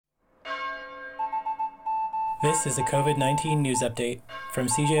This is a COVID-19 news update from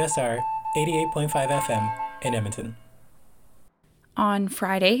CJSR 88.5 FM in Edmonton. On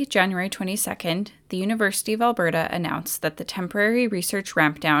Friday, January 22nd, the University of Alberta announced that the temporary research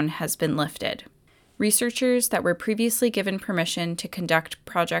rampdown has been lifted. Researchers that were previously given permission to conduct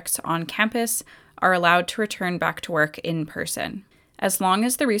projects on campus are allowed to return back to work in person. As long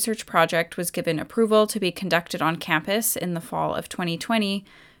as the research project was given approval to be conducted on campus in the fall of 2020,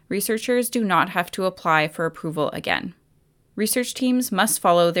 researchers do not have to apply for approval again. Research teams must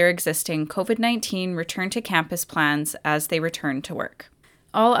follow their existing COVID-19 return to campus plans as they return to work.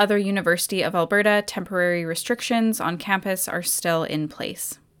 All other University of Alberta temporary restrictions on campus are still in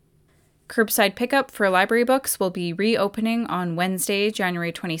place. Curbside pickup for library books will be reopening on Wednesday,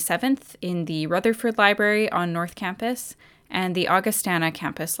 January 27th in the Rutherford Library on North Campus and the Augustana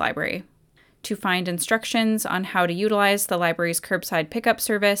Campus Library. To find instructions on how to utilize the library's curbside pickup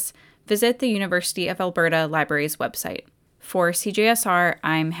service, visit the University of Alberta Library's website. For CJSR,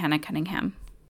 I'm Hannah Cunningham.